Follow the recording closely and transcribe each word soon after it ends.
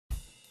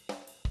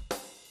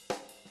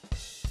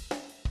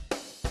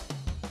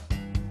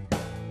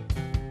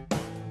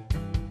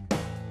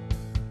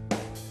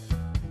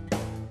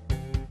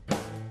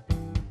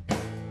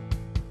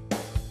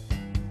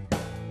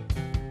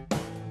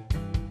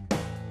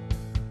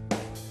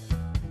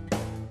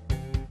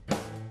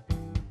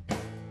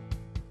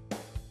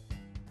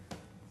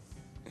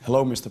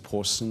Hello, Mr.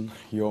 Pawson.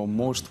 You're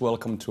most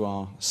welcome to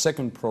our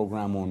second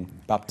program on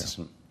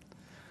baptism.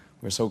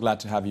 We're so glad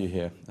to have you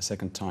here a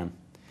second time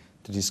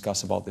to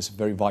discuss about this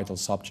very vital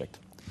subject.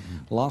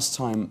 Last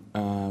time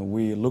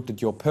we looked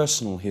at your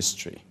personal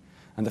history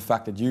and the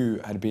fact that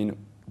you had been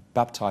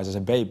baptized as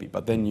a baby,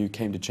 but then you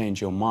came to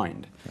change your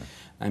mind.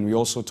 And we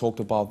also talked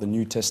about the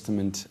New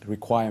Testament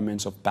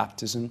requirements of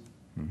baptism.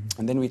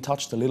 And then we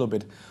touched a little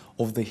bit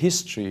of the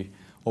history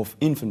of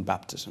infant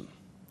baptism.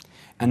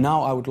 And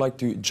now I would like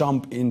to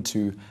jump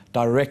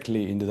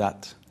directly into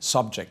that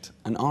subject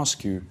and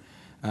ask you,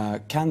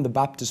 can the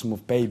baptism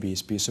of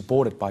babies be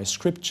supported by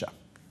Scripture?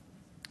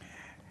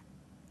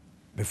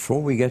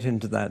 Before we get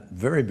into that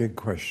very big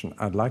question,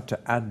 I'd like to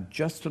add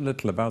just a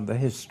little about the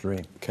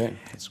history. Okay.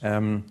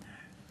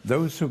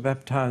 Those who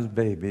baptize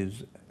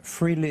babies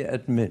freely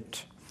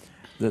admit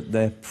that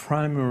their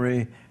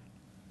primary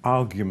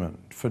argument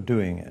for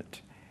doing it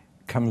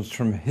comes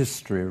from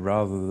history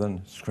rather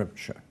than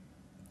Scripture.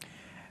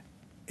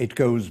 It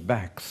goes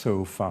back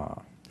so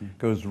far. It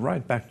goes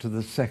right back to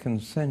the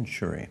 2nd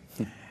century.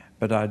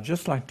 But I'd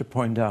just like to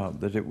point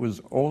out that it was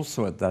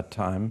also at that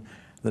time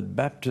that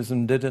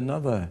baptism did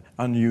another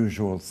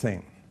unusual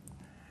thing.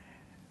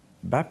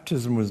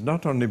 Baptism was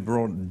not only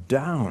brought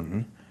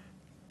down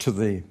to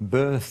the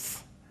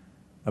birth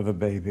of a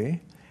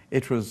baby,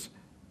 it was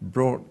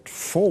brought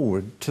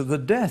forward to the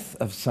death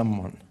of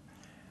someone.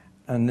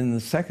 And in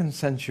the 2nd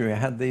century, I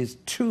had these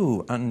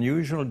two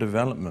unusual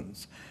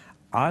developments,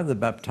 either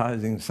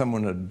baptizing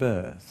someone at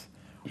birth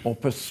or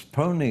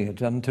postponing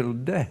it until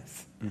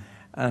death.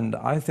 And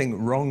I think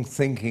wrong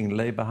thinking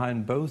lay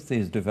behind both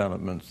these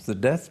developments. The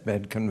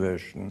deathbed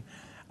conversion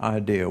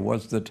idea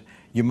was that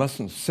you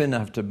mustn't sin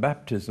after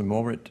baptism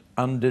or it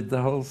undid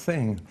the whole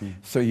thing.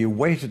 So you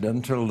waited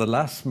until the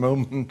last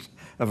moment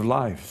of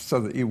life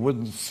so that you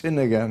wouldn't sin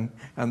again,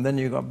 and then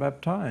you got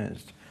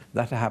baptized.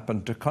 That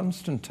happened to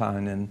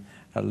Constantine in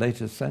a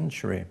later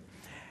century.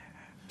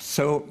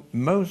 So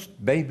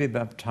most baby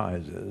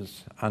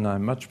baptizers, and I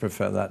much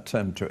prefer that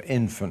term to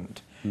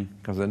infant,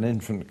 because an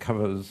infant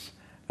covers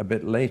a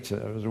bit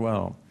later as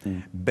well.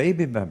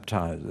 Baby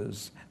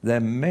baptizers, their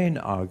main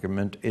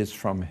argument is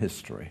from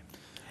history.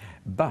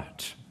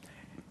 But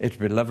it'd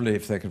be lovely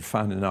if they could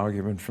find an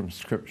argument from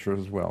Scripture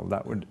as well.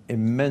 That would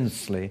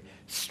immensely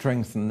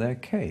strengthen their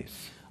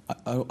case.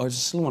 I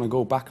just still want to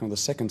go back into the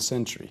 2nd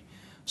century.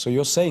 So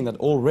you're saying that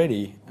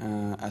already,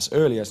 as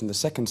early as in the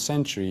 2nd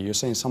century, you're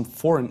saying some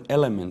foreign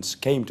elements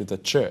came to the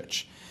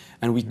church,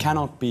 and we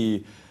cannot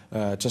be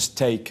just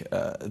take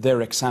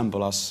their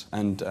example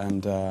and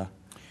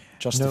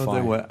justify. No,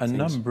 there were a things.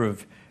 number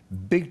of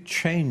big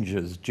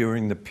changes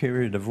during the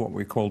period of what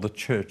we call the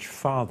Church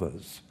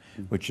Fathers,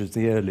 which is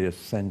the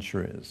earliest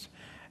centuries.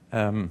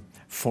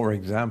 For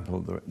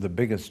example, the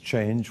biggest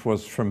change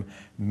was from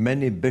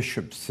many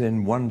bishops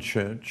in one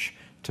church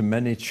to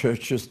many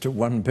churches to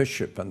one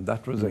bishop, and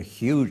that was a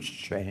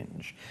huge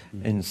change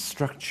in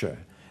structure.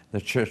 The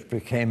church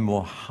became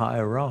more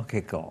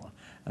hierarchical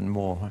and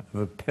more of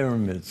a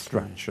pyramid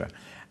structure.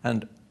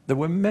 And there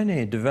were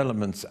many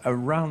developments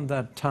around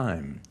that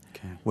time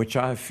which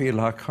I feel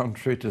are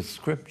contrary to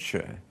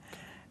Scripture,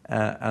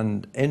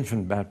 and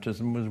infant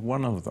baptism was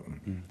one of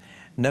them.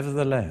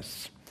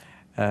 Nevertheless,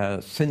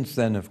 since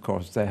then, of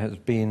course, there has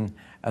been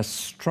a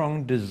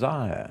strong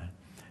desire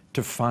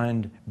to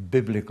find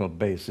biblical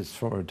basis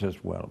for it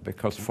as well,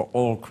 because for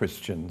all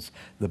Christians,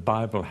 the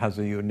Bible has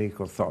a unique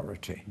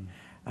authority.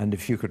 And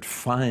if you could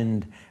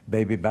find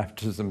baby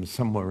baptism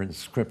somewhere in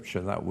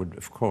Scripture, that would,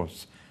 of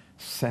course,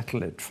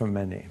 settle it for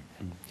many.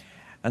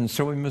 And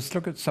so we must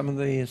look at some of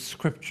the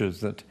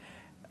Scriptures that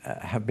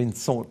have been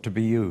thought to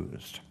be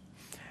used.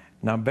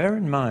 Now, bear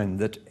in mind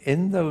that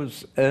in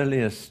those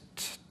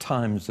earliest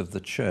times of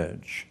the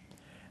church,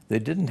 they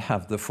didn't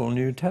have the full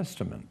New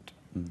Testament.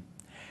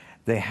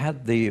 They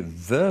had the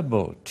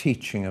verbal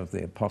teaching of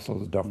the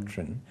apostles'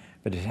 doctrine,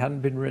 but it hadn't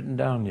been written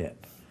down yet.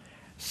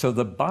 So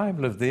the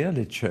Bible of the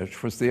early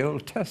church was the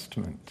Old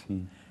Testament.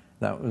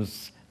 That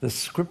was the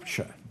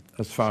Scripture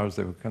as far as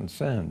they were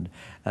concerned.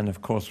 And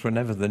of course,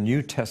 whenever the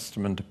New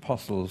Testament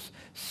apostles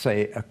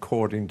say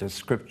according to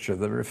Scripture,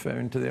 they're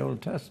referring to the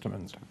Old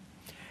Testament.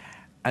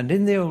 And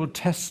in the Old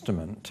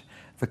Testament,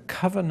 the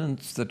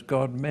covenants that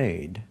God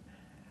made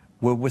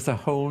were with a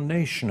whole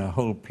nation, a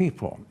whole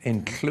people,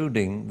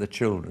 including the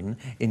children,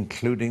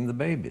 including the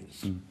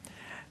babies,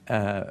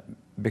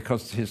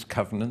 because his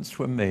covenants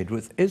were made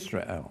with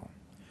Israel,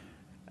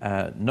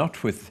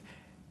 not with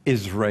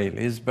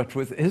Israelis, but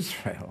with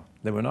Israel.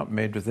 They were not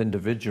made with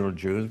individual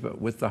Jews, but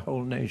with the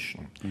whole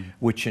nation,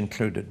 which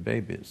included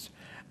babies.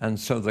 And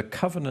so the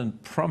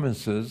covenant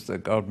promises that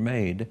God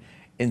made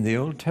in the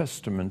Old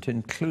Testament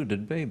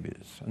included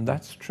babies, and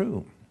that's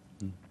true.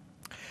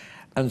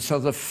 And so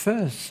the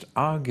first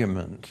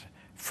argument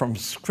from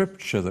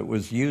Scripture that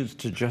was used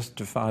to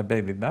justify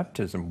baby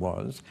baptism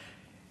was,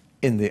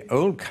 in the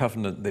Old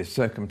Covenant they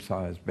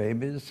circumcised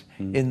babies,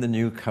 in the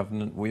New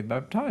Covenant we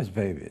baptize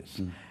babies.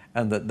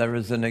 And that there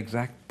is an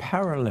exact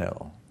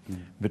parallel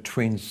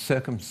between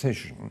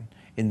circumcision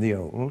in the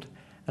Old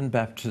and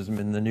baptism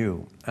in the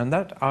new. And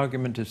that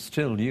argument is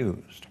still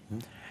used,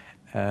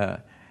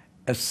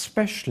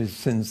 especially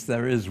since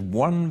there is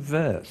one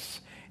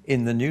verse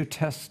in the New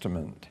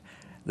Testament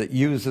that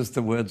uses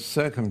the word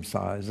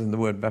circumcise and the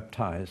word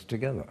baptize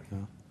together.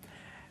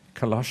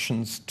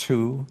 Colossians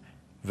 2,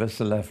 verse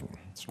 11.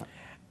 That's right.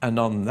 And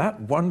on that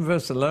one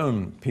verse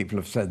alone, people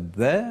have said,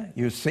 there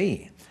you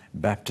see,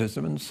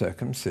 baptism and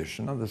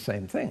circumcision are the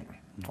same thing,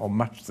 or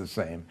much the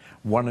same.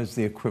 One is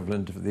the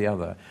equivalent of the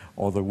other,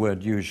 or the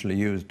word usually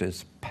used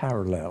is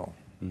parallel.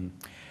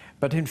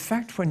 But in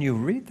fact, when you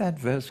read that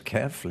verse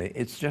carefully,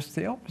 it's just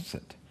the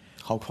opposite.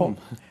 How come?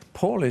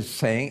 Paul is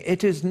saying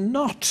it is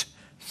not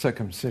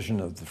circumcision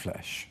of the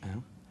flesh.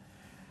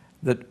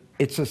 That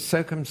it's a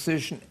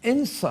circumcision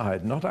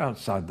inside, not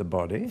outside the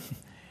body.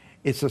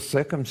 It's a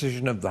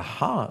circumcision of the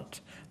heart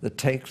that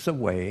takes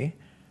away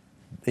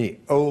the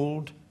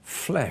old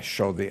flesh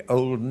or the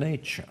old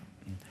nature.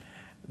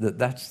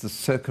 That's the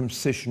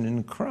circumcision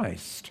in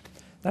Christ.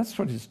 That's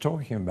what he's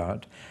talking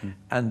about.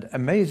 And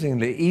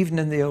amazingly, even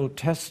in the Old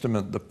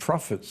Testament, the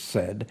prophets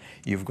said,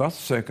 you've got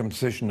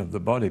circumcision of the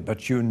body,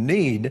 but you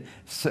need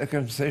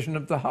circumcision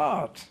of the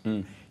heart.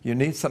 You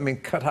need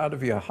something cut out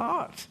of your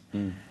heart.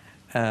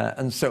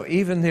 And so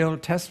even the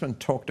Old Testament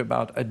talked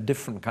about a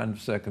different kind of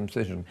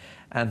circumcision.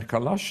 And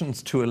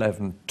Colossians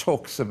 2:11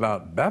 talks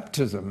about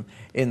baptism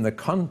in the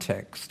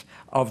context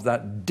of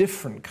that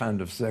different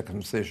kind of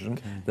circumcision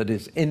that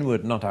is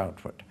inward, not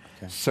outward.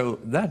 So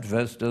that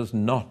verse does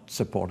not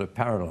support a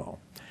parallel.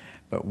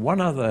 But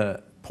one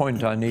other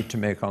point I need to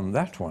make on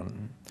that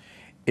one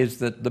is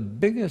that the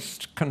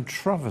biggest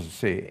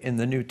controversy in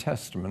the New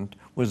Testament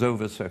was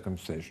over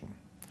circumcision.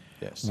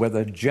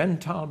 Whether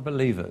Gentile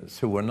believers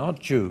who were not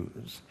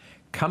Jews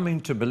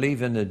coming to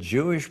believe in a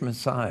Jewish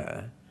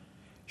Messiah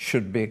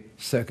should be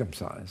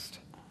circumcised.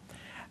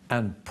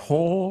 And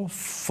Paul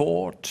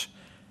fought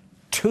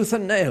tooth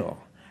and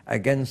nail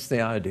against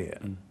the idea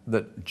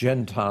that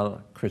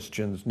Gentile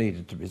Christians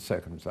needed to be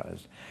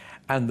circumcised.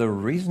 And the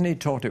reason he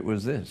taught it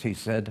was this. He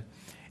said,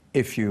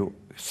 if you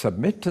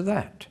submit to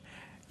that,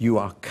 you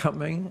are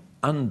coming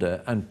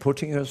under and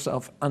putting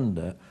yourself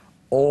under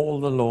all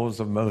the laws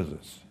of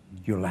Moses.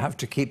 You'll have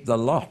to keep the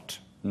lot.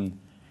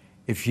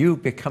 If you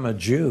become a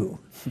Jew,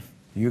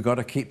 you've got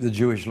to keep the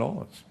Jewish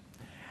laws.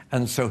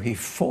 And so he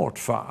fought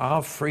for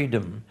our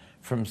freedom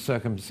from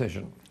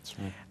circumcision.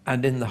 Right.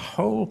 And in the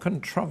whole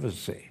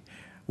controversy,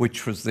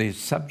 which was the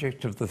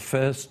subject of the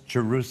first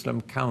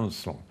Jerusalem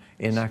Council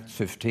in Acts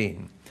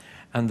 15,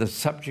 and the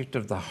subject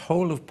of the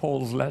whole of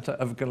Paul's letter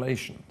of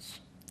Galatians,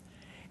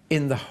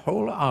 in the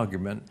whole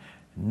argument,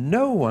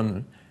 no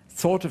one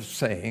thought of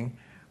saying,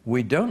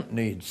 we don't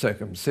need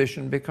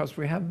circumcision because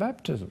we have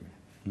baptism.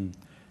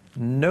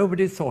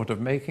 Nobody thought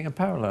of making a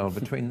parallel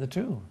between the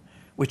two,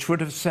 which would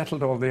have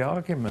settled all the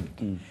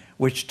argument,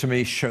 which to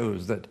me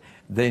shows that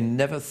they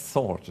never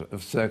thought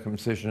of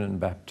circumcision and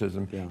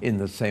baptism in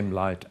the same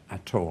light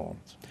at all.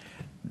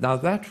 Now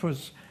that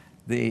was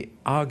the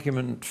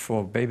argument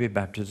for baby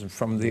baptism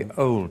from the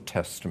Old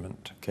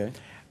Testament.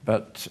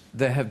 But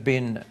there have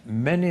been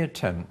many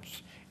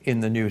attempts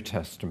in the New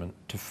Testament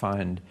to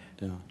find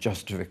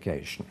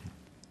justification.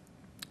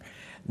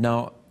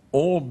 Now,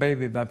 all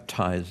baby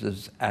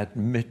baptizers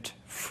admit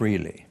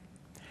freely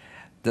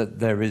that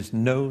there is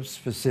no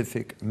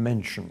specific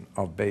mention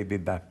of baby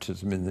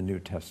baptism in the New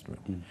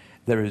Testament.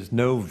 There is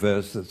no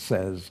verse that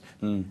says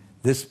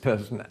this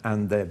person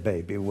and their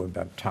baby were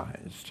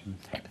baptized.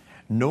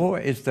 Nor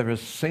is there a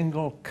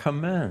single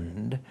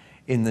command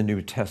in the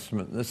New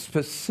Testament that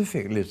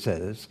specifically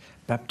says,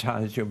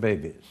 baptize your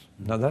babies.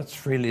 Now that's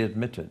freely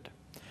admitted.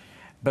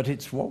 But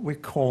it's what we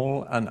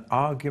call an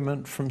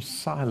argument from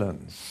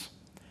silence,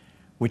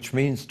 which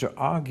means to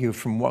argue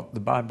from what the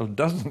Bible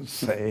doesn't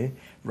say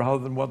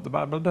rather than what the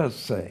Bible does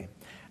say.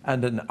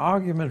 And an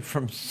argument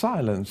from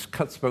silence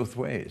cuts both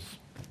ways.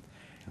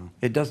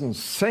 It doesn't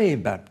say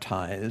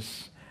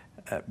baptize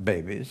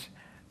babies,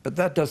 but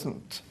that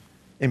doesn't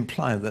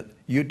imply that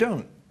you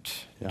don't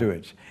do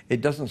it.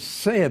 It doesn't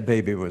say a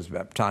baby was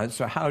baptized,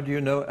 so how do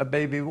you know a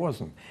baby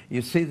wasn't?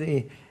 You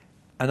see,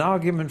 an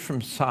argument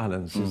from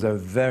silence is a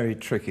very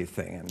tricky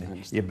thing,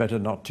 and you're better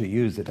not to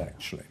use it,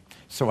 actually.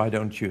 So I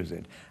don't use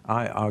it.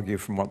 I argue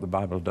from what the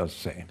Bible does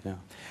say.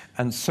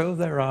 And so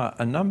there are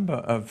a number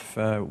of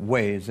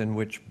ways in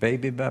which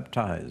baby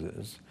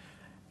baptizers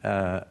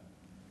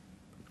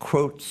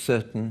quote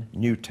certain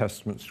New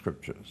Testament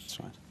scriptures.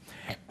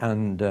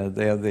 And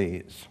they are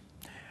these.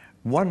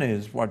 One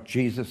is what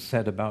Jesus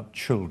said about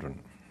children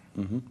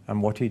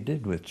and what he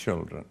did with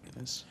children.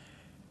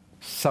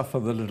 Suffer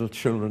the little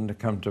children to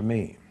come to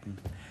me.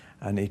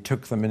 And he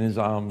took them in his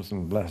arms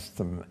and blessed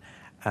them.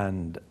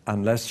 And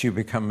unless you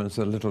become as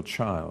a little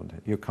child,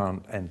 you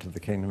can't enter the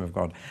kingdom of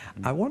God.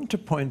 I want to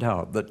point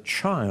out that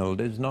child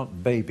is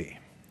not baby.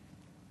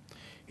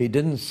 He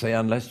didn't say,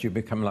 unless you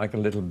become like a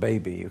little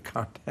baby, you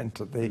can't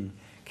enter the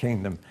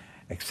kingdom,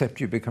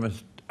 except you become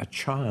a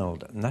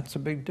child. And that's a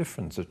big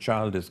difference. A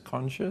child is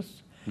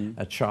conscious.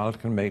 A child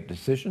can make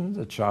decisions.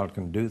 A child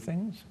can do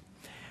things.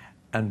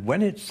 And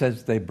when it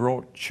says they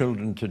brought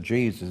children to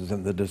Jesus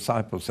and the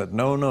disciples said,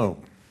 no, no,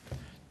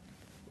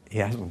 he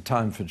hasn't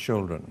time for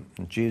children.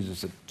 And Jesus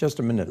said, just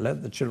a minute,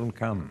 let the children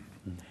come.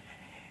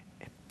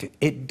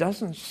 It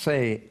doesn't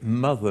say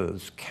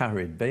mothers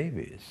carried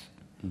babies.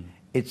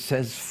 It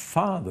says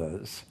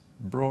fathers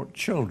brought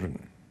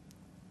children.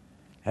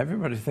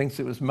 Everybody thinks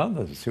it was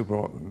mothers who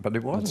brought them, but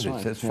it wasn't. Right.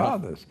 It says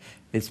fathers.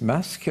 It's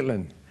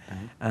masculine.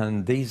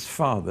 And these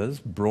fathers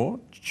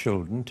brought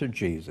children to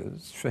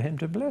Jesus for him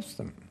to bless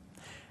them.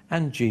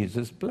 And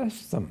Jesus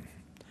blessed them.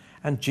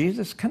 And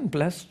Jesus can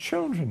bless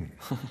children.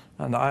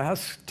 And I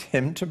asked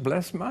him to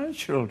bless my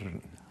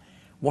children.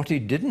 What he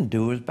didn't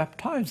do was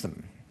baptize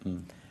them.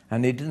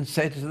 And he didn't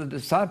say to the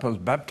disciples,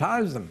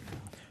 baptize them,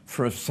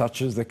 for if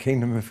such is the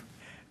kingdom of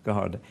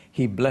God.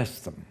 He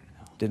blessed them,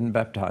 didn't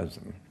baptize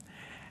them.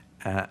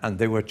 And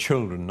they were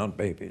children, not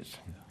babies.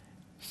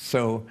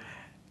 So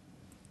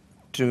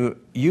to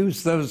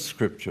use those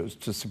scriptures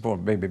to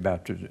support baby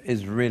baptism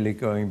is really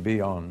going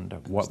beyond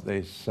what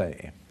they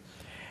say.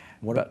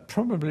 But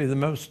probably the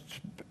most...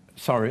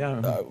 Sorry,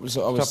 I'm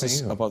so I was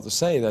just about to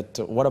say that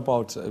what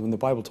about when the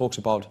Bible talks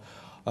about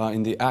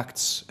in the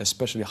Acts,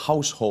 especially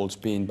households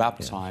being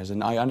baptized,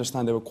 and I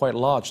understand they were quite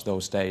large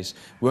those days.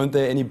 Weren't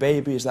there any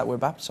babies that were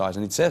baptized?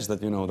 And it says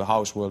that, you know, the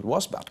household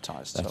was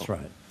baptized. That's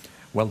right.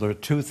 Well, there are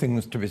two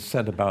things to be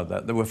said about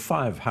that. There were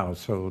 5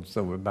 households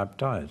that were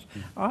baptized.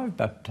 I've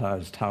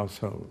baptized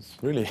households.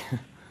 Really?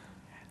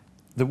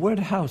 The word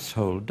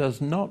household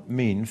does not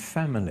mean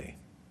family.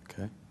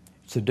 Okay.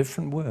 It's a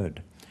different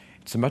word.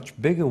 It's a much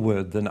bigger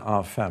word than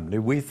our family.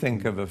 We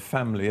think of a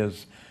family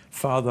as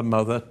father,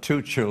 mother,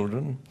 2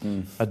 children,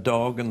 a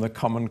dog, and the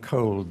common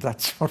cold.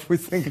 That's what we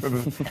think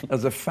of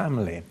as a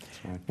family.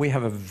 Right. We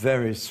have a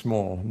very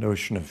small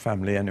notion of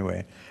family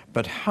anyway.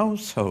 But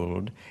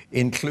household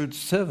includes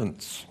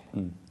servants,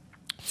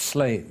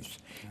 slaves.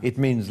 It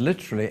means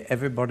literally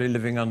everybody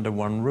living under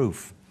one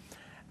roof.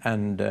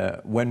 And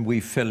when we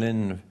fill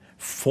in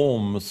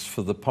forms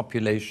for the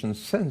population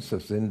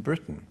census in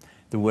Britain,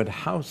 the word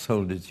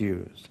household is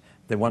used.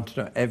 They want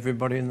to know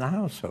everybody in the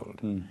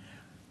household,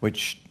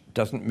 which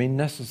doesn't mean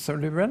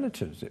necessarily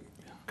relatives. It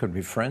could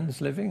be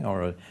friends living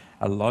or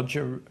a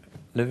lodger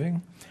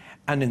living.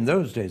 And in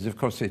those days, of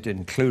course, it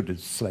included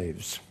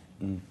slaves.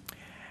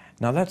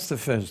 Now, that's the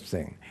first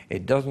thing.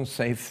 It doesn't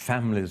say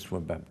families were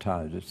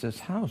baptized. It says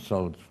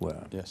households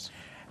were. Yes.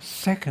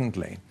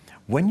 Secondly,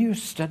 when you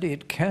study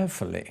it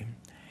carefully,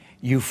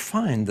 you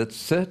find that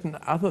certain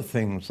other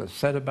things are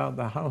said about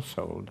the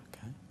household,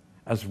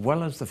 as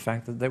well as the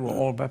fact that they were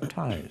all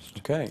baptized.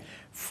 Okay.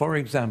 For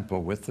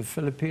example, with the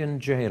Philippian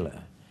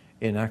jailer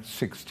in Acts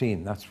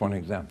 16, that's one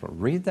example.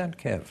 Read that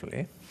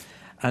carefully.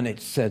 And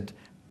it said,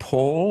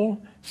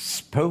 Paul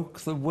spoke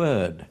the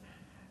word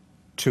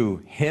to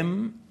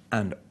him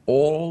and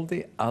all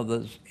the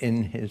others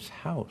in his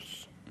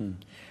house,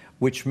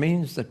 which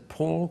means that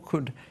Paul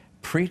could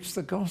preach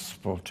the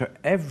gospel to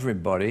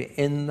everybody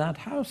in that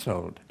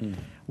household.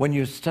 When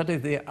you study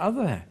the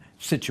other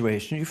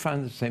situation, you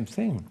find the same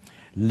thing.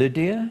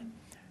 Lydia,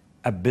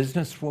 a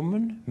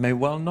businesswoman, may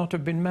well not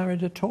have been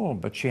married at all,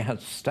 but she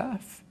had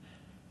staff,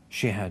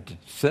 she had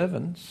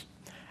servants,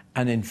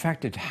 and in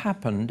fact it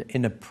happened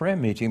in a prayer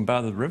meeting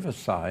by the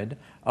riverside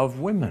of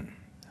women.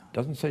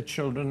 Doesn't say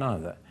children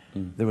either.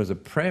 There was a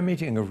prayer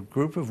meeting of a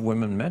group of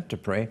women met to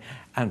pray,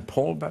 and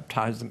Paul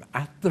baptized them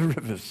at the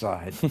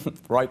riverside.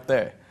 Right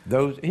there.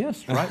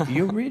 Yes, right,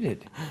 you read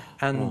it.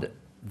 And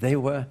they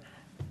were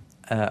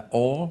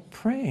all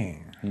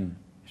praying, you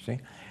see.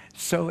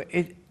 So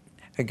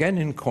again,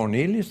 in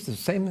Cornelius, the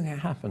same thing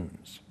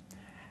happens.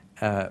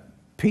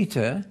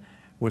 Peter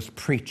was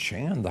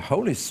preaching, and the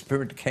Holy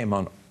Spirit came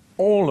on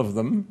all of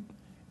them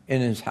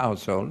in his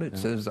household. It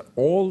says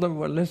all that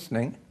were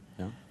listening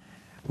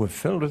were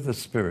filled with the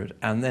Spirit.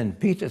 And then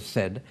Peter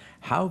said,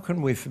 how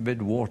can we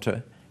forbid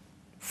water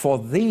for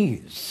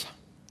these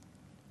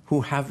who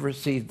have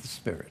received the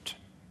Spirit?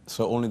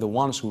 So only the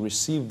ones who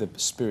received the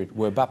Spirit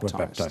were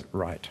baptized.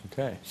 Right.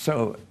 Okay.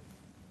 So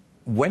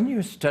when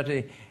you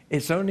study,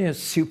 it's only a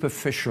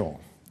superficial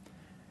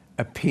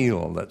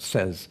appeal that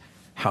says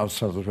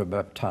households were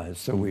baptized,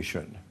 so we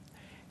should.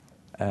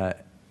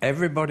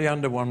 Everybody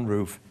under one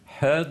roof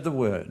heard the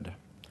word.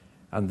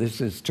 And this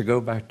is to go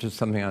back to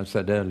something I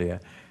said earlier.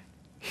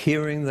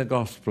 Hearing the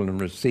gospel and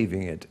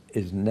receiving it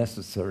is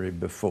necessary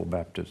before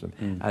baptism.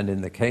 And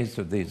in the case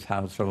of these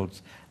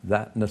households,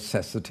 that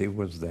necessity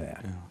was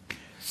there.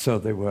 So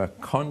they were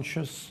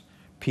conscious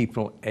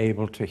people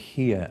able to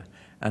hear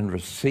and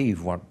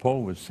receive what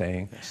Paul was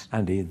saying,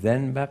 and he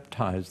then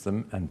baptized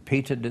them, and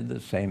Peter did the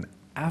same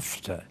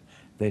after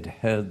they'd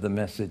heard the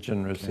message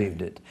and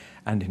received it.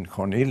 And in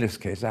Cornelius'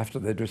 case, after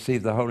they'd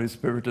received the Holy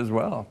Spirit as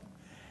well.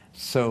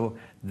 So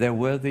there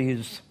were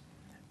these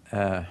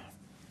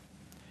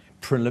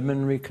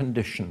preliminary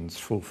conditions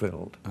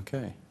fulfilled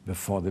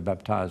before they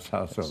baptized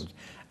households.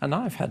 And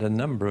I've had a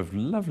number of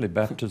lovely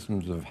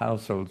baptisms of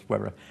households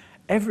where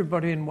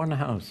everybody in one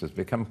house has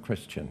become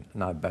Christian,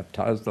 and I've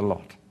baptized a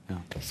lot.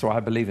 So I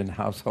believe in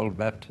household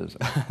baptism.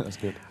 That's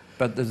good.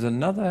 But there's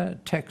another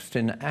text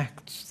in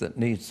Acts that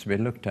needs to be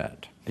looked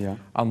at. Yeah.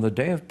 On the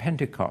day of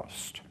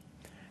Pentecost,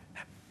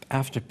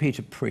 after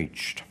Peter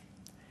preached,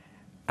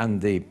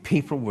 and the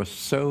people were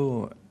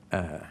so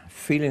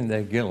feeling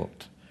their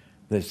guilt,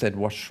 they said,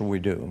 what shall we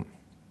do?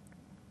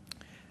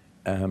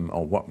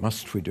 Or what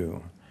must we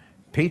do?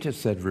 Peter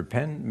said,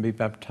 repent and be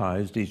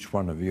baptized, each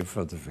one of you,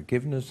 for the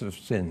forgiveness of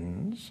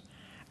sins,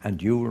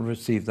 and you will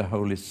receive the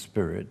Holy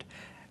Spirit,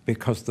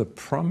 because the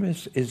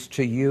promise is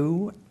to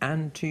you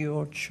and to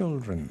your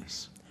children.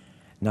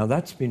 Now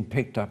that's been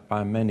picked up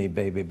by many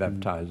baby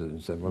baptizers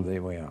and said, well,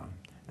 there we are,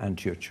 and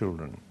to your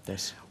children.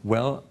 Yes.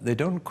 Well, they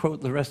don't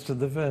quote the rest of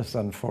the verse,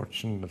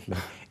 unfortunately.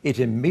 It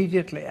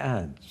immediately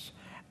adds,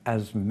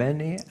 as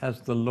many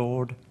as the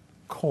Lord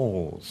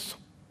calls.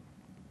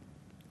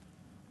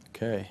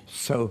 Okay.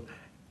 So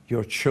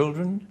your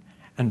children,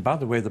 and by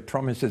the way, the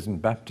promise isn't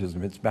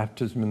baptism, it's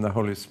baptism in the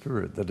Holy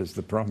Spirit that is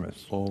the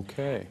promise.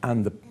 Okay.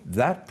 And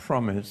that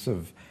promise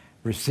of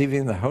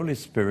receiving the Holy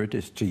Spirit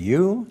is to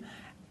you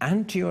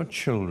and to your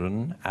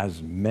children,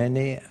 as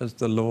many as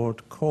the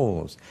Lord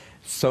calls.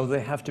 So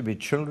they have to be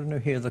children who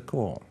hear the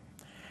call.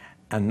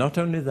 And not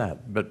only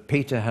that, but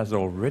Peter has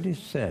already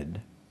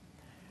said,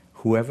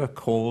 whoever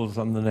calls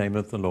on the name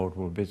of the Lord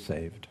will be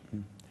saved.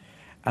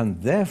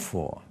 And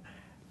therefore,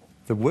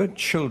 the word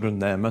children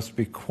there must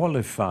be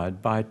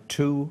qualified by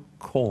two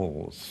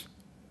calls.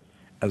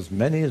 As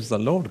many as the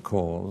Lord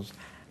calls,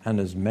 and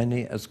as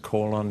many as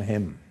call on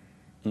him.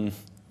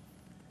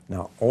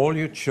 Now, all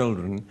your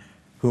children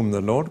whom the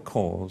Lord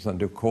calls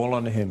and who call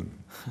on him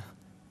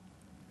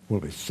will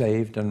be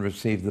saved and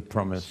receive the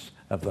promise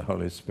of the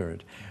Holy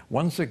Spirit.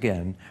 Once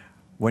again,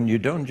 when you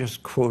don't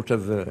just quote a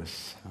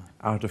verse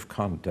out of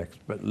context,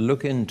 but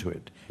look into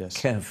it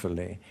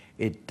carefully,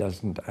 it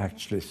doesn't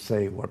actually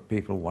say what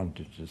people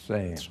wanted to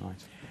say. That's right.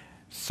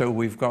 So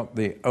we've got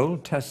the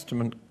Old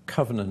Testament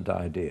covenant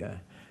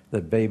idea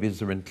that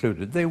babies are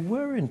included. They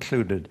were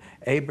included.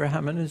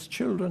 Abraham and his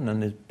children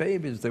and his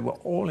babies, they were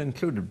all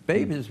included.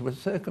 Babies were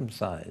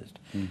circumcised.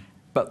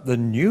 But the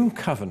new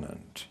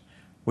covenant,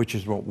 which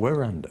is what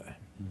we're under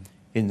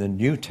in the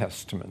New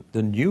Testament,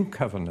 the new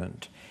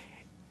covenant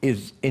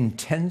is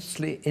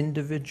intensely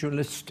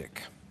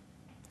individualistic.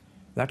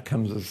 That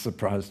comes as a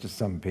surprise to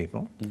some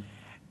people.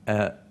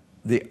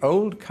 The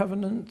old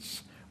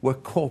covenants were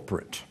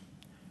corporate.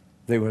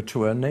 They were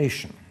to a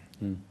nation,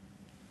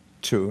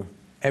 to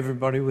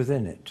everybody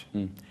within it.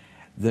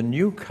 The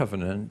new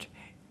covenant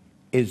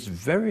is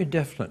very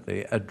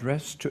definitely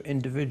addressed to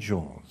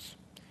individuals.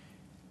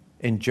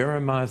 In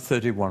Jeremiah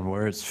 31,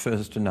 where it's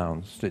first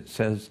announced, it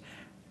says,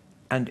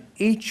 and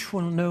each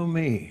will know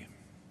me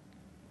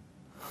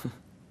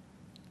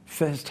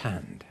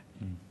firsthand,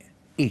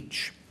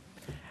 each.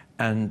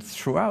 And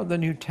throughout the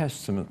New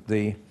Testament,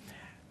 the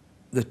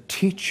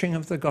teaching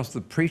of the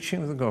gospel, the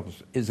preaching of the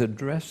gospel is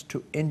addressed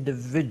to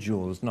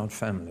individuals, not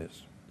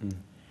families.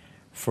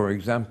 For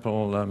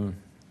example,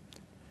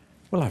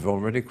 well, I've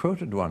already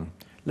quoted one.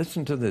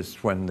 Listen to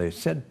this. When they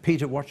said,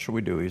 Peter, what shall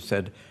we do? He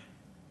said,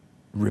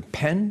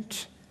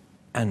 repent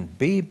and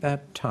be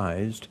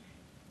baptized,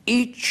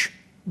 each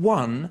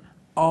one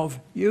of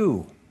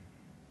you.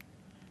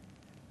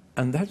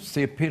 And that's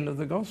the appeal of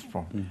the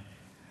gospel.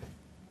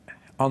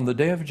 On the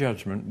day of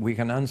judgment, we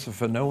can answer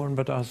for no one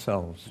but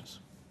ourselves.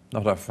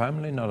 Not our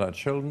family, not our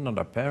children, not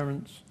our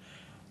parents.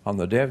 On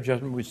the day of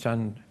judgment, we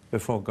stand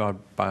before God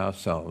by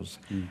ourselves.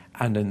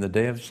 And in the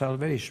day of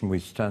salvation, we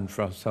stand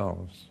for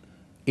ourselves.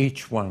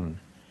 Each one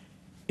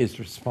is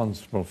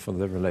responsible for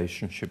the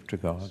relationship to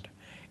God.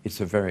 It's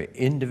a very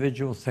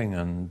individual thing,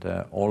 and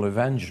all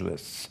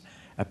evangelists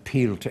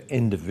appeal to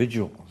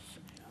individuals,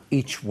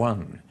 each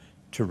one,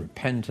 to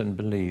repent and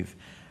believe.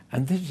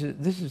 And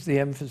this is the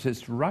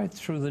emphasis right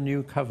through the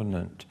New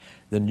Covenant.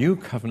 The New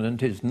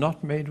Covenant is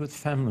not made with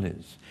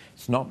families.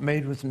 It's not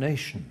made with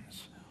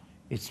nations.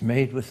 It's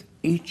made with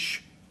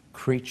each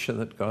creature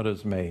that God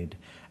has made.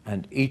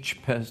 And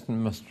each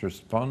person must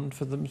respond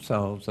for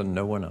themselves and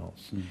no one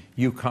else.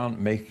 You can't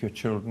make your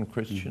children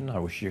Christian. I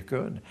wish you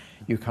could.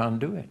 You can't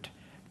do it.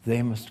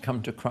 They must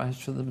come to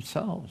Christ for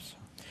themselves.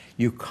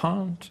 You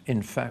can't,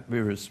 in fact, be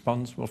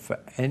responsible for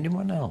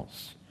anyone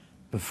else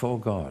before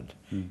God.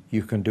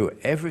 You can do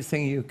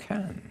everything you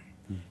can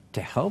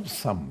to help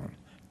someone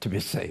to be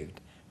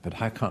saved,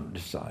 but I can't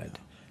decide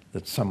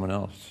that someone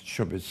else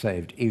should be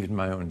saved, even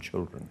my own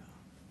children.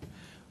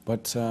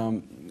 But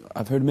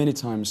I've heard many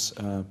times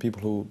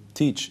people who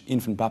teach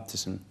infant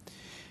baptism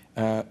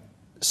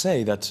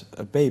say that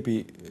a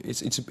baby,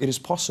 it is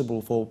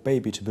possible for a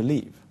baby to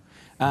believe.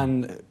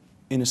 And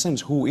in a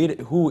sense,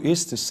 who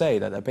is to say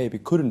that a baby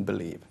couldn't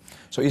believe?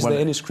 So is there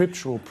any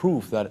scriptural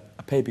proof that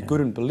a baby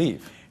couldn't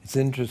believe? It's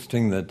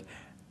interesting that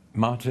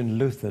Martin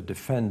Luther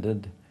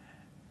defended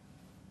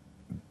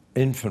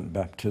infant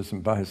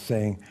baptism by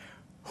saying,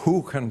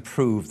 who can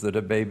prove that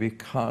a baby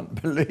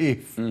can't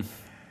believe?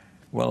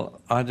 Well,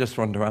 I just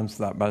want to answer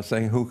that by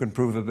saying, who can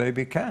prove a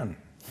baby can?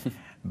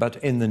 But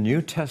in the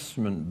New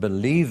Testament,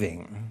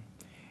 believing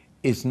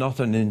is not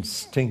an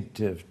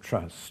instinctive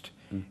trust.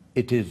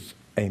 It is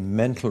a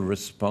mental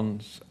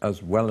response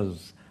as well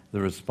as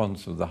the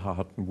response of the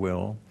heart and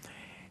will.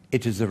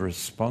 It is a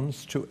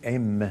response to a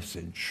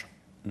message.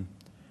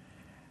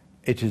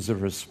 It is a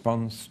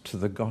response to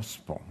the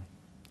gospel.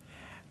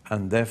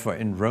 And therefore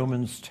in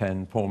Romans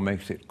 10, Paul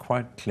makes it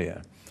quite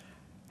clear.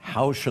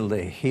 How shall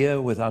they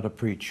hear without a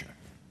preacher?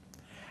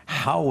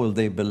 How will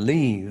they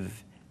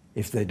believe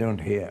if they don't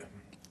hear?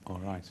 All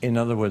right. In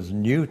other words,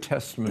 New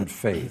Testament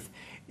faith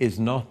is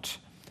not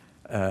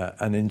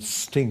an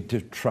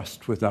instinctive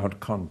trust without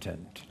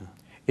content.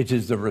 It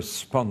is the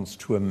response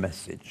to a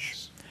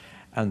message.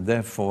 And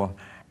therefore,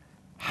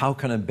 how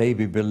can a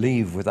baby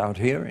believe without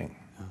hearing?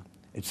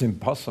 It's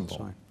impossible.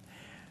 That's right.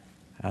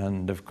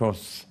 And of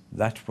course,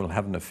 that will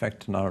have an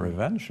effect on our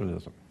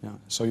evangelism. Yeah.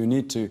 So you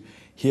need to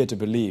hear to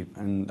believe,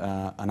 and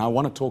I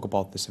want to talk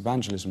about this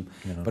evangelism.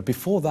 Yeah. But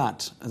before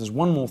that, there's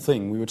one more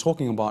thing. We were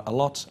talking about a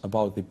lot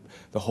about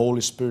the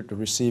Holy Spirit, the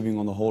receiving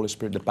of the Holy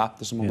Spirit, the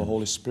baptism of the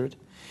Holy Spirit.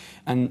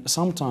 And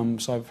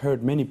sometimes I've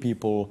heard many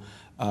people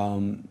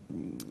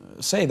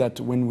say that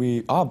when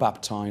we are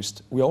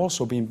baptized, we are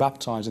also being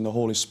baptized in the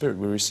Holy Spirit.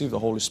 We receive the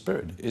Holy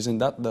Spirit. Isn't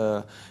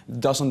that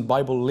doesn't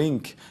Bible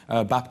link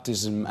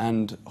baptism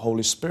and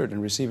Holy Spirit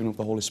and receiving of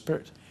the Holy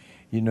Spirit?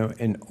 You know,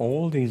 in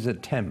all these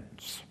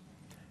attempts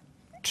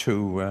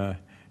to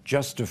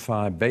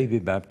justify baby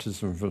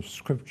baptism from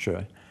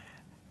Scripture,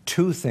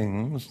 two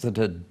things that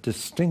are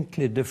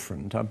distinctly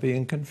different are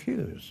being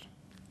confused.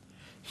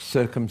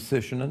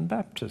 Circumcision and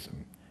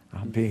baptism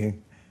are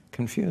being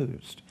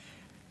confused.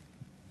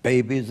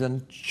 Babies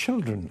and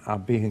children are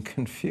being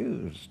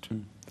confused.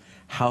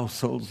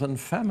 Households and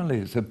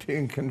families are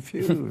being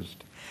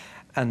confused.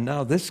 And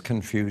now this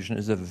confusion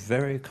is a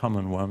very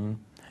common one,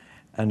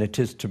 and it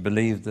is to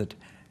believe that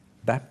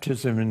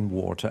baptism in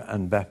water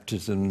and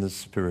baptism in the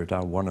Spirit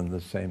are one and the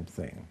same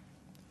thing.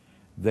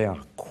 They are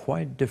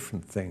quite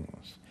different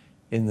things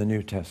in the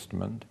New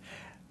Testament.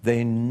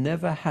 They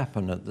never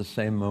happen at the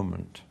same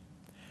moment.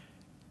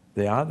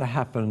 They either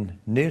happen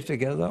near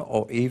together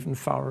or even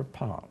far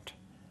apart.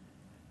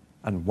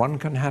 And one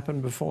can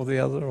happen before the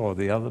other or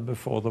the other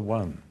before the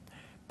one.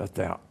 But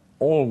they are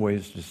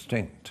always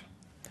distinct.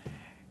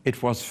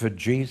 It was for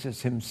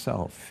Jesus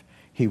himself.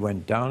 He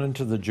went down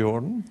into the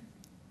Jordan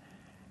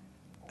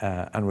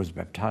and was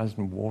baptized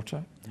in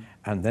water.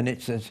 And then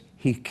it says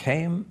he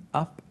came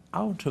up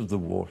out of the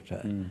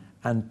water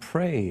and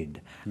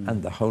prayed.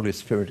 And the Holy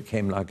Spirit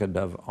came like a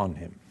dove on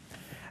him.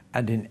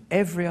 And in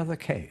every other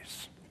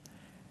case,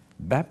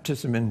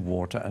 baptism in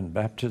water and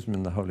baptism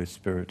in the Holy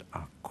Spirit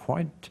are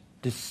quite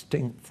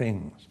distinct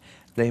things.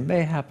 They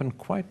may happen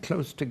quite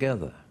close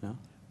together,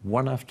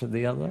 one after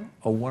the other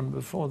or one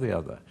before the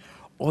other,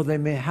 or they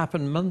may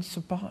happen months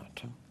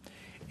apart.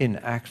 In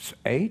Acts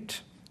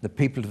 8, the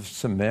people of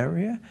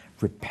Samaria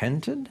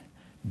repented,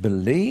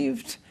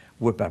 believed,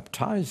 were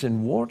baptized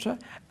in water,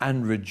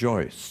 and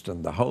rejoiced,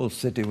 and the whole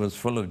city was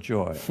full of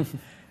joy.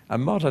 A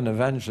modern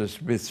evangelist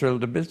would be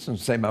thrilled to bits and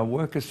say, my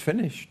work is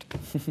finished.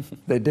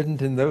 They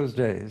didn't in those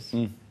days.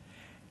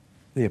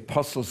 The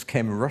apostles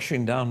came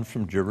rushing down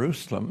from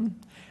Jerusalem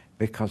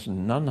because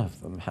none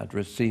of them had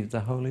received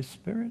the Holy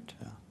Spirit.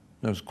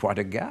 There was quite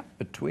a gap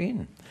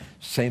between.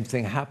 Same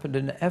thing happened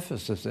in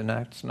Ephesus in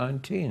Acts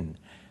 19.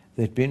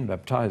 They'd been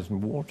baptized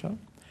in water,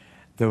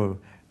 though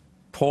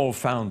Paul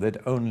found they'd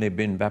only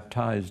been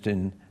baptized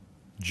in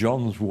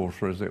John's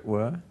water, as it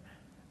were,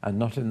 and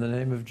not in the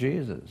name of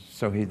Jesus.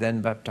 So he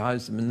then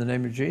baptized them in the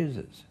name of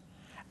Jesus.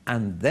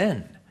 And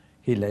then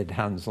he laid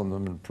hands on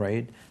them and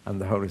prayed,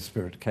 and the Holy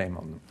Spirit came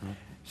on them.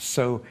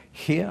 So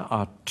here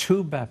are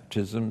two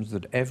baptisms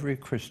that every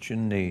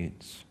Christian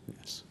needs.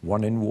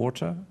 One in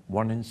water,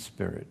 one in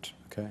spirit.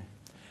 Okay.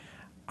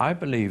 I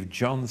believe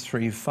John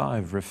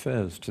 3:5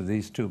 refers to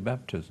these two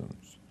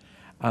baptisms.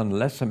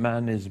 Unless a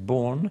man is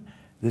born,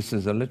 this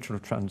is a literal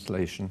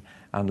translation,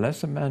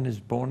 unless a man is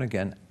born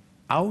again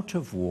out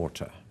of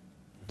water,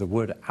 the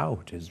word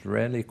out is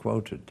rarely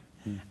quoted,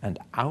 and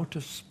out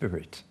of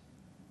spirit.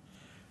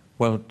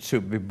 Well,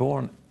 to be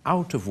born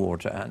out of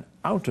water and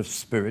out of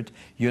spirit,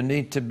 you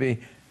need to be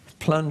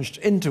plunged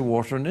into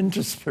water and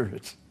into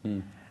spirit.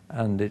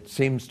 And it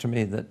seems to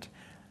me that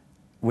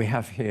we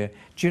have here,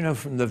 do you know,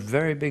 from the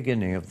very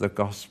beginning of the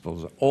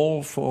Gospels,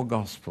 all four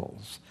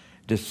Gospels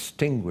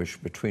distinguish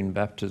between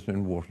baptism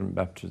in water and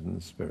baptism in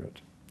the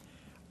Spirit.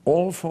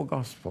 All four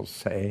Gospels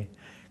say,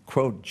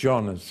 quote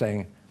John as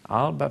saying,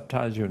 I'll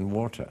baptize you in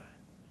water,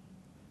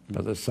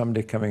 but there's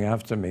somebody coming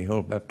after me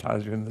who'll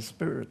baptize you in the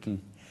Spirit.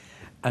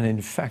 And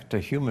in fact, a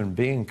human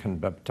being can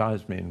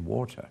baptize me in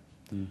water,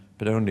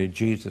 but only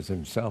Jesus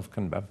himself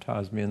can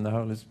baptize me in the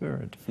Holy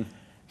Spirit.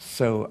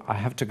 So I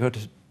have to go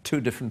to two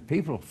different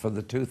people for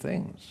the two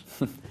things.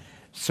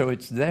 So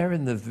it's there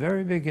in the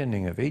very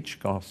beginning of each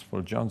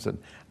gospel. John said,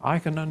 I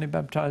can only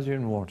baptize you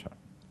in water,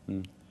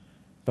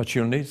 but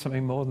you'll need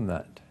something more than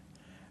that.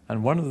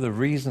 And one of the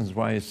reasons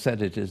why he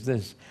said it is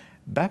this: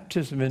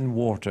 baptism in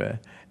water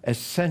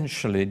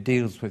essentially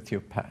deals with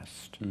your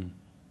past.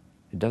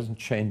 It doesn't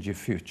change your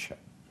future.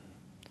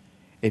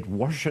 It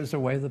washes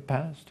away the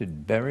past,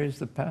 it buries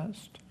the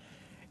past,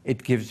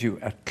 it gives you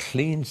a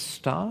clean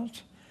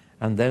start,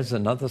 And there's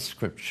another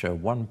scripture,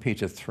 1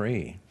 Peter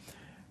 3,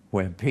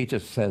 where Peter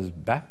says,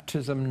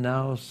 baptism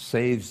now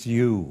saves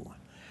you,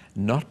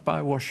 not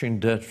by washing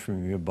dirt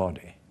from your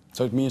body.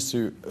 So it means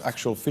to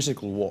actual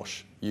physical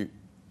wash. Do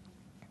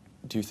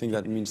you think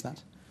that means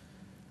that?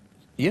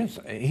 Yes,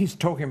 he's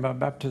talking about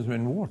baptism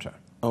in water.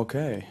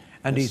 Okay.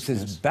 And he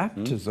says,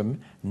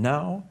 baptism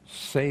now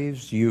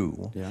saves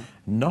you,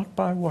 not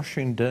by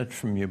washing dirt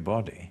from your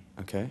body,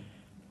 okay,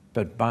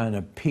 but by an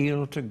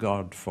appeal to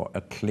God for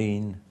a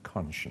clean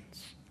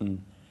conscience.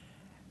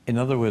 In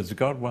other words,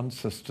 God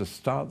wants us to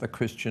start the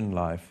Christian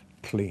life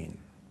clean,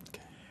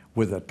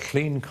 with a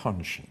clean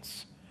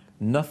conscience,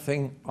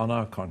 nothing on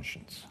our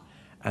conscience.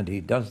 And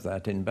he does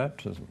that in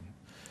baptism.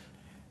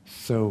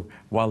 So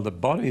while the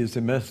body is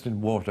immersed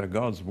in water,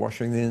 God's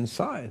washing the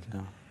inside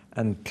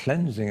and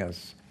cleansing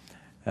us.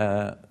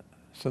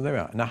 So there we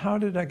are. Now, how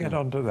did I get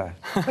onto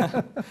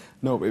that?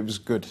 No, it was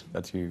good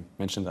that you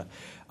mentioned that.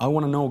 I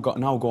want to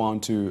now go on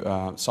to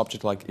a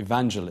subject like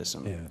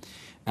evangelism.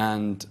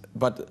 Yeah.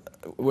 But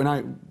when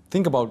I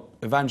think about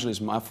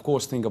evangelism, I of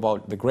course think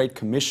about the Great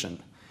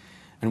Commission.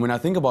 And when I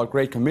think about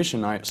Great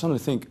Commission, I suddenly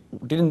think,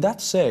 didn't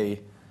that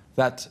say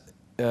that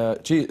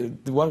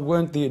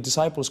weren't the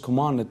disciples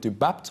commanded to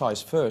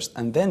baptize first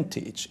and then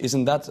teach?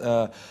 Isn't that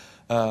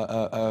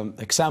an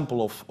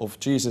example of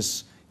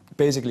Jesus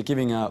basically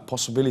giving a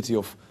possibility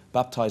of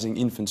baptizing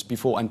infants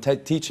before and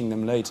teaching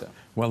them later?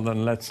 Well,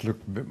 then let's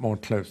look a bit more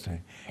closely.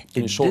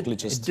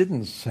 It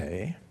didn't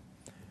say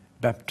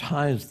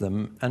baptize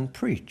them and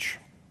preach.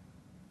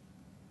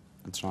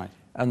 That's right.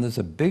 And there's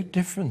a big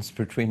difference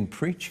between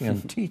preaching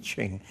and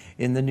teaching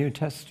in the New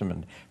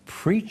Testament.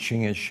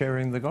 Preaching is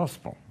sharing the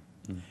gospel.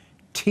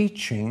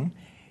 Teaching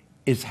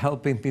is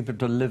helping people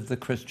to live the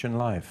Christian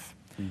life.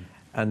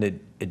 And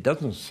it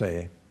doesn't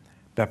say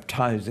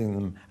baptizing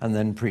them and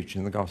then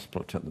preaching the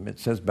gospel to them. It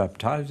says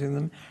baptizing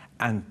them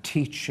and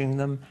teaching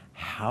them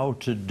how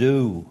to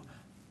do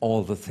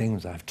all the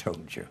things I've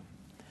told you.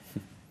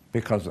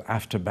 Because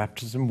after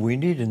baptism, we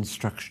need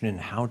instruction in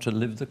how to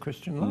live the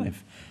Christian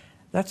life.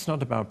 That's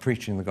not about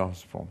preaching the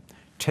gospel.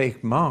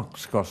 Take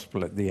Mark's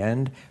gospel at the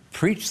end,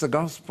 preach the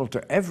gospel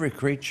to every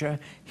creature.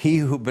 He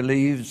who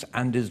believes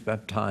and is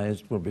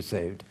baptized will be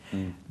saved.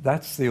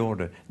 That's the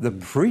order. The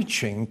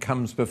preaching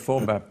comes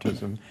before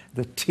baptism.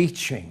 The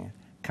teaching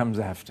comes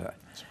after.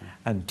 Right.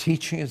 And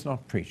teaching is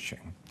not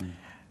preaching.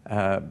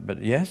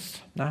 But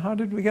yes, now how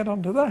did we get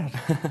onto that?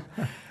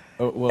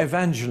 Well,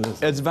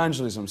 evangelism. It's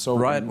evangelism. So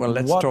right, well,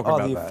 let's talk about that.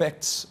 What are the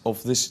effects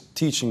of this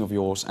teaching of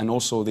yours and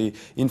also the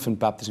infant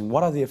baptism?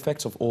 What are the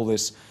effects of all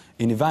this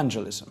in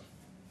evangelism?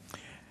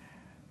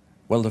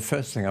 Well, the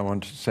first thing I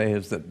want to say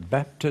is that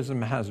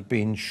baptism has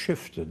been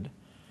shifted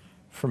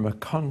from a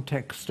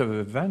context of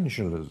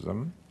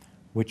evangelism,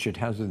 which it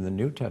has in the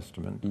New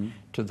Testament,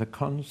 to the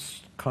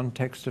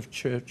context of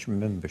church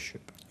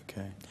membership.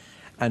 Okay.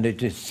 And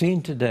it is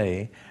seen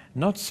today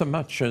not so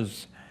much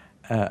as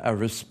a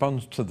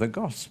response to the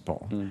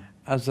gospel,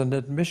 as an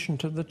admission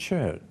to the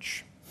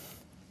church.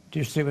 Do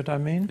you see what I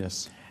mean?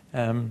 Yes.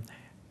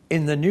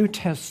 In the New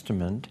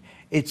Testament,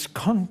 its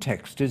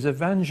context is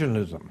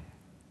evangelism.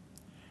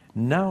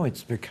 Now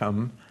it's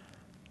become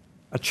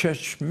a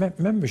church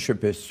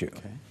membership issue.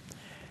 Okay.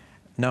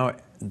 Now,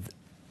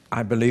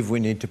 I believe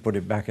we need to put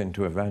it back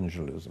into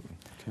evangelism.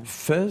 Okay.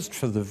 First,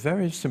 for the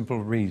very simple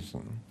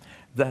reason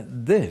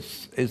that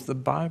this is the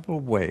Bible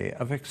way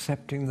of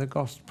accepting the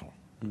gospel.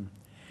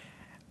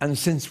 And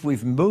since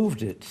we've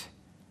moved it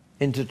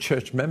into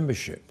church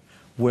membership,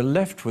 we're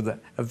left with a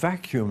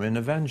vacuum in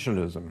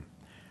evangelism.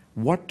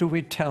 What do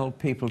we tell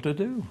people to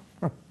do?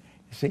 You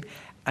see?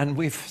 And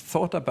we've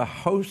thought up a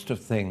host of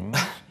things,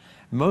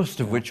 most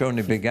of which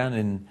only began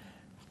in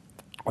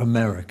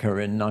America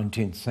in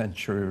 19th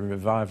century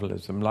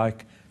revivalism,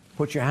 like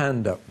put your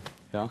hand up,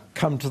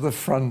 come to the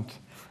front,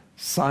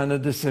 sign a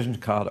decision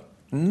card.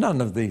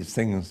 None of these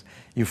things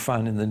you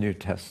find in the New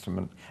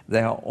Testament.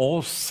 They are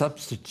all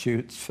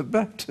substitutes for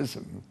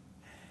baptism.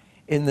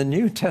 In the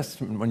New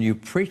Testament, when you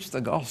preach the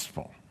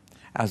gospel,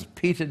 as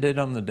Peter did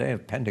on the day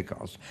of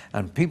Pentecost,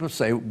 and people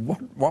say,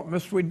 what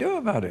must we do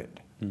about it?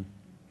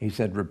 He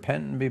said,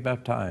 repent and be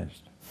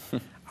baptized.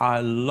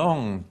 I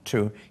long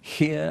to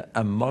hear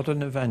a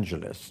modern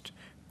evangelist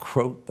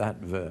quote that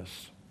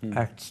verse,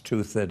 Acts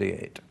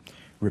 2:38.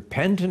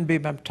 Repent and be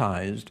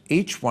baptized,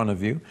 each one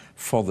of you,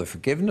 for the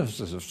forgiveness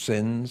of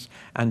sins,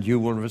 and you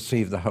will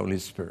receive the Holy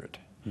Spirit.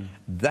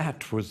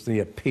 That was the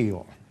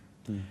appeal.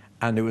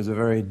 And it was a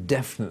very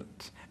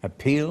definite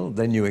appeal.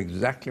 They knew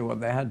exactly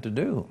what they had to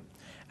do.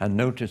 And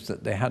notice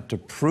that they had to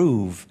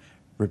prove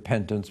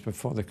repentance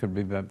before they could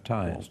be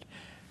baptized.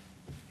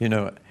 You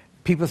know,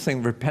 people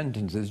think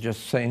repentance is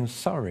just saying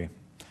sorry.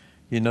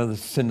 You know, the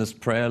sinner's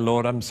prayer,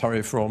 Lord, I'm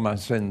sorry for all my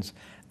sins.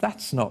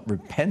 That's not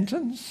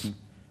repentance.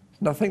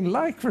 Nothing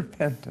like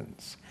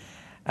repentance.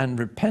 And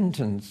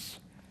repentance,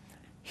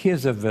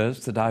 here's a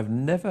verse that I've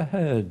never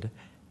heard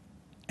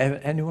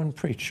anyone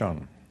preach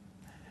on.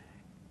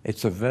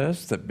 It's a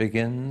verse that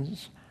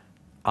begins,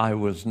 I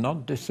was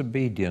not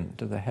disobedient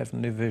to the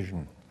heavenly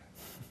vision.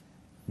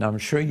 Now, I'm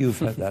sure you've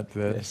heard that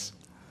verse. Yes.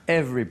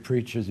 every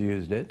preacher's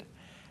used it.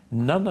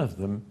 None of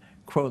them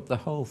quote the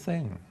whole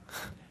thing.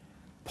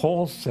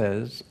 Paul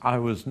says, I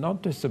was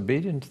not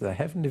disobedient to the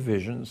heavenly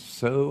visions,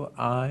 so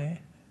I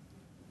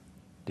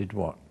did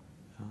what?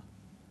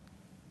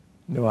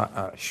 No,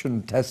 I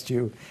shouldn't test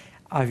you.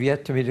 I've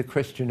yet to meet a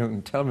Christian who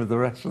can tell me the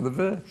rest of the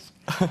verse.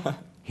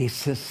 He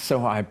says,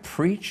 so I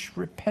preach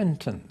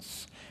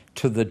repentance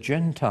to the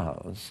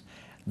Gentiles,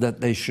 that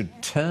they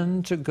should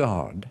turn to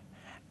God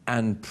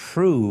and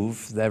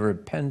prove their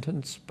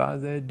repentance by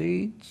their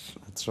deeds.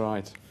 That's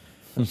right.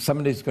 And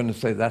somebody's going to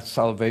say, that's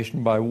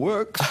salvation by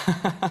works.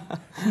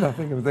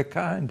 Nothing of the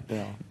kind.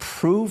 Yeah.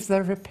 Prove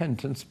their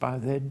repentance by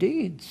their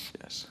deeds.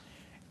 Yes.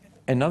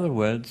 In other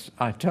words,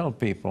 I tell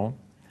people,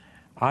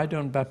 I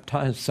don't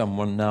baptize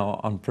someone now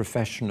on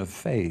profession of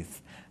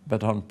faith,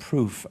 but on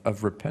proof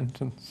of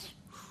repentance.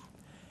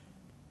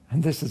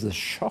 And this is a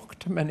shock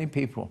to many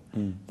people.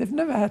 They've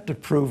never had to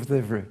prove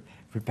their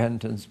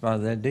repentance by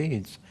their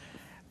deeds.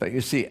 But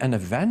you see, an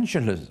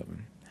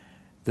evangelism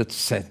that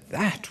said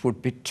that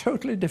would be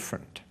totally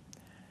different.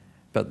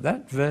 But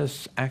that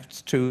verse,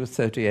 Acts 2,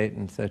 38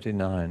 and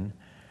 39,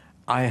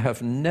 I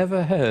have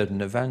never heard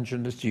an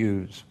evangelist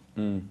use.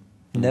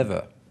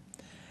 Never.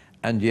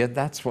 And yet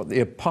that's what the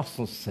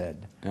apostles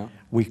said. Yeah.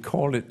 We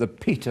call it the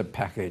Peter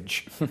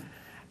package.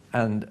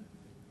 And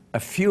a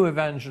few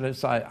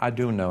evangelists, I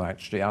do know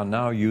actually, are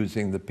now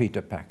using the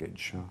Peter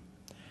package. Yeah.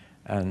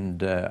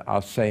 And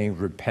are saying,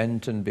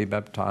 repent and be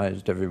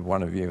baptized, every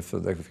one of you, for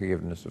the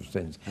forgiveness of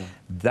sins. Yeah.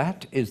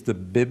 That is the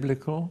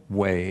biblical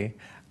way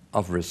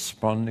of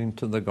responding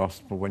to the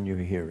gospel when you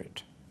hear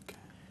it. Okay.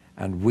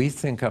 And we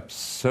think up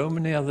so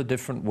many other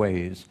different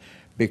ways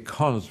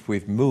because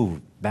we've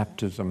moved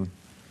baptism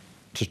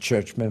to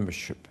church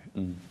membership,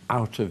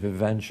 out of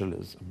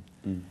evangelism.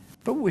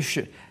 But we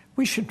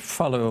should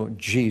follow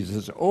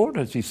Jesus'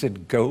 orders. He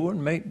said, go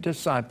and make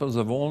disciples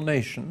of all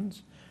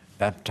nations,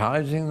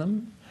 baptizing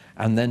them,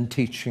 and then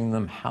teaching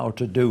them how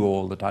to do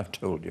all that I've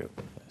told you.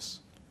 Yes.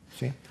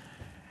 See?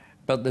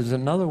 But there's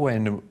another way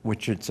in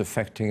which it's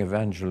affecting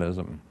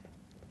evangelism.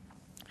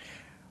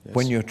 Yes.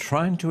 When you're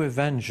trying to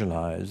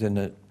evangelize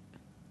in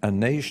a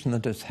nation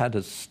that has had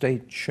a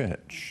state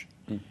church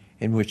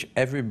in which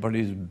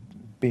everybody's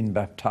been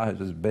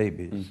baptized as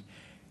babies,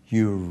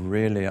 you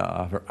really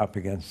are up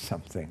against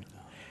something.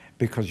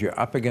 Because you're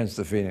up against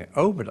the feeling,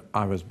 oh, but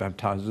I was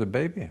baptized as a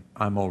baby.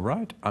 I'm all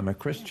right. I'm a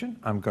Christian.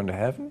 I'm going to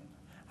heaven.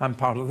 I'm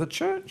part of the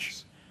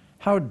church.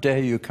 How dare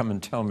you come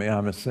and tell me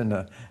I'm a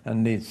sinner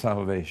and need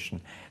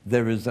salvation?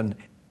 There is an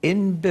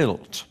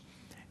inbuilt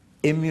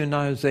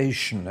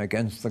immunization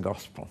against the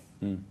gospel.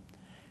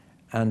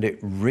 And it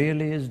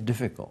really is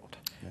difficult.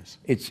 Yes.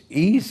 It's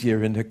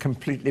easier in a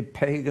completely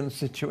pagan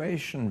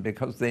situation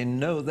because they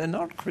know they're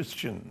not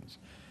Christians.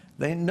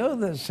 They know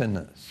they're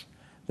sinners.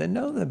 They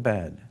know they're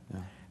bad. Yeah.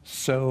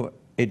 So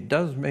it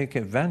does make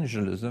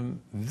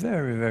evangelism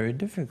very, very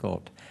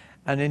difficult.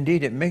 And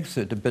indeed, it makes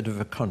it a bit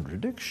of a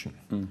contradiction.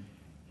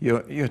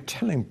 You're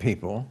telling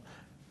people,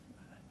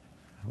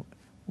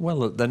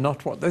 well, that they're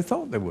not what they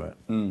thought they were.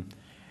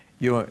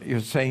 You're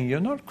saying you're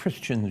not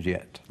Christians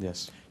yet.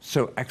 Yes.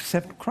 So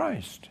accept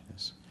Christ.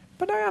 Yes.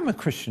 But I am a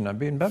Christian. I've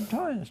been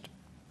baptized.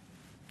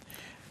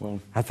 Well,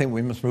 I think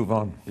we must move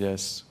on.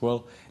 yes.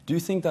 Well, do you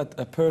think that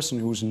a person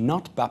who's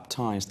not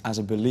baptized as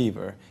a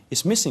believer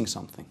is missing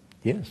something?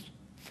 Yes.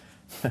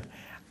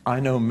 I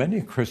know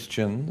many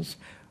Christians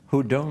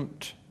who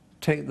don't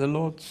take the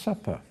Lord's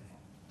Supper.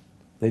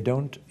 They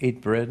don't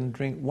eat bread and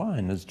drink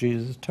wine, as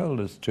Jesus told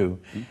us to,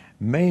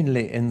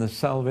 mainly in the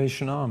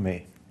Salvation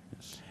Army.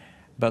 Yes.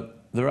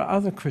 But there are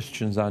other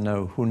Christians I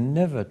know who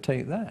never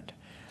take that.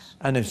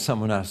 And if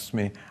someone asks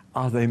me,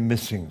 are they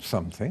missing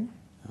something?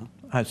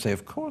 I'd say,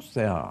 of course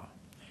they are.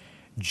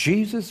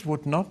 Jesus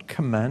would not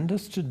command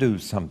us to do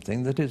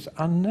something that is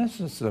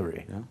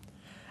unnecessary. Yeah.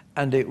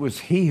 And it was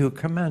he who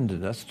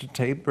commanded us to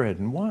take bread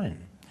and wine.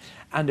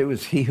 And it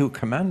was he who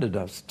commanded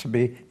us to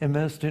be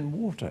immersed in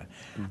water.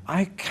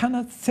 I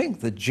cannot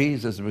think that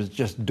Jesus was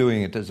just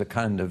doing it as a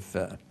kind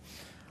of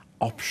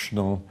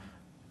optional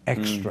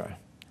extra.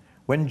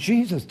 When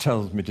Jesus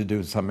tells me to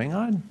do something,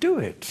 I do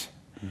it.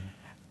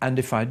 And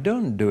if I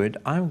don't do it,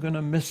 I'm going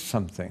to miss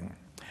something.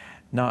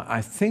 Now,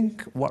 I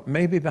think what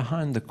may be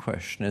behind the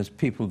question is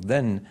people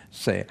then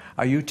say,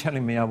 are you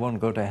telling me I won't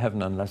go to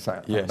heaven unless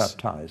I'm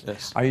baptized?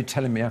 Yes. Are you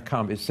telling me I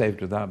can't be saved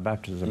without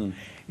baptism?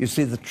 You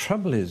see, the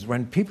trouble is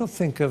when people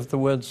think of the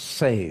word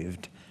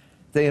saved,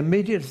 they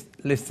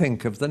immediately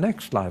think of the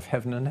next life,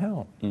 heaven and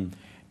hell.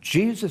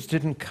 Jesus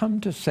didn't come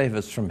to save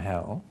us from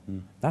hell.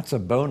 That's a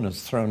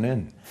bonus thrown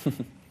in.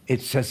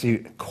 It says,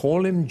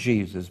 call him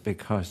Jesus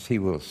because he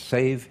will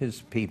save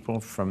his people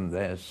from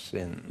their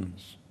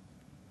sins.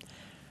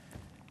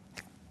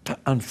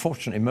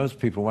 Unfortunately, most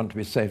people want to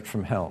be saved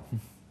from hell,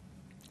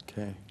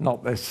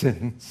 not their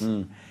sins.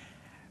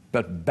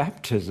 But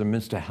baptism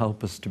is to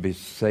help us to be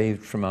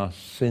saved from our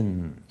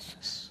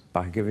sins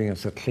by giving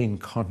us a clean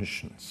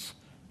conscience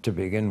to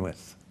begin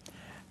with.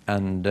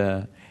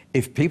 And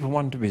if people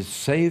want to be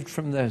saved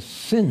from their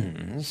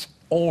sins,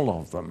 all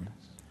of them,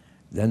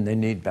 then they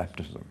need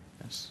baptism.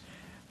 Yes.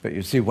 But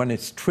you see, when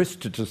it's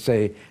twisted to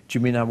say, do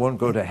you mean I won't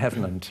go to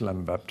heaven until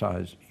I'm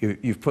baptized?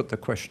 You've put the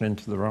question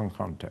into the wrong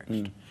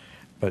context.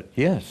 But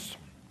yes.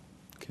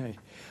 Okay.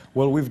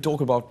 Well, we've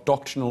talked about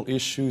doctrinal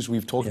issues,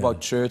 we've talked about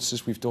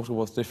churches, we've talked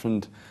about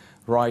different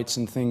rites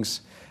and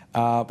things.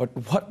 But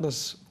what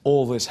does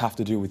all this have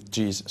to do with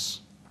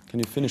Jesus? Can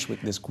you finish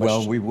with this question?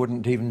 Well, we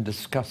wouldn't even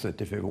discuss it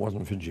if it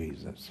wasn't for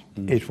Jesus.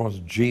 It was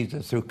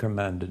Jesus who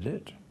commanded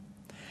it.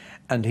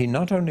 And he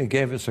not only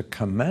gave us a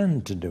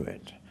command to do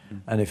it,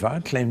 and if I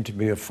claim to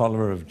be a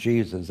follower of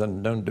Jesus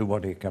and don't do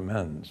what he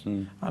commands,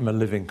 I'm a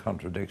living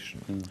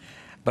contradiction.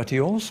 But he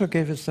also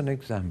gave us an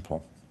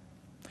example.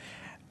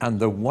 And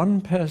the one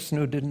person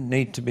who didn't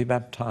need to be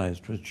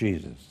baptized was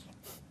Jesus.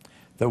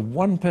 The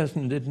one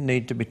person who didn't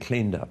need to be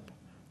cleaned up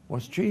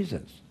was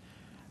Jesus.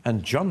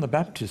 And John the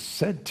Baptist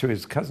said to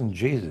his cousin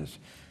Jesus,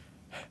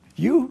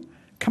 you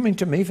coming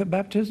to me for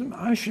baptism?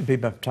 I should be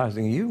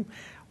baptizing you.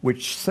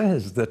 Which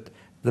says that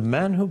the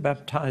man who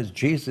baptized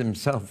Jesus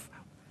himself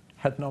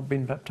had not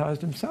been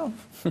baptized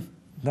himself. Isn't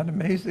that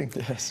amazing?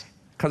 Yes.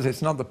 Because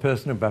it's not the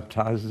person who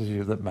baptizes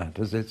you that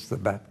matters, it's the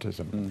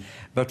baptism.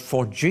 But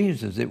for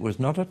Jesus, it was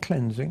not a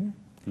cleansing.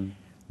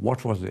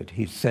 What was it?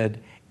 He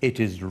said, it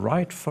is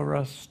right for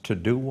us to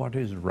do what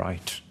is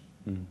right.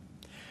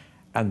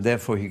 And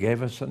therefore he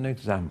gave us an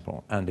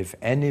example. And if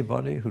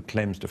anybody who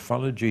claims to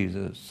follow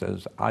Jesus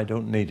says, I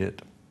don't need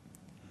it,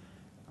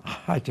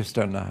 I just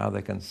don't know how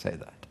they can say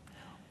that.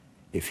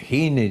 If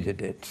he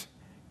needed it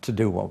to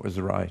do what was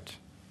right,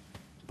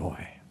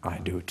 boy, I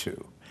do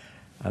too.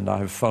 And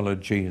I've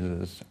followed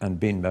Jesus and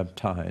been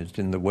baptized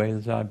in the way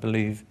that I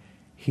believe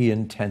he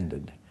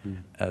intended,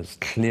 as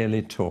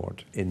clearly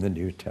taught in the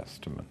New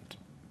Testament.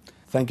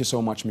 Thank you so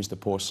much, Mr.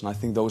 Pawson. I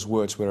think those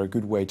words were a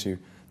good way to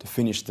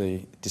finish the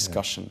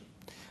discussion.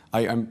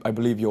 Yeah. I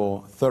believe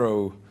your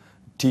thorough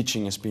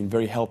teaching has been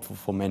very helpful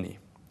for many.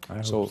 I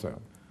hope so.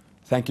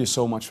 Thank you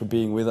so much for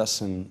being with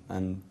us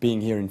and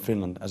being here in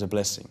Finland as a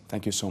blessing.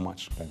 Thank you so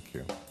much. Thank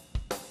you.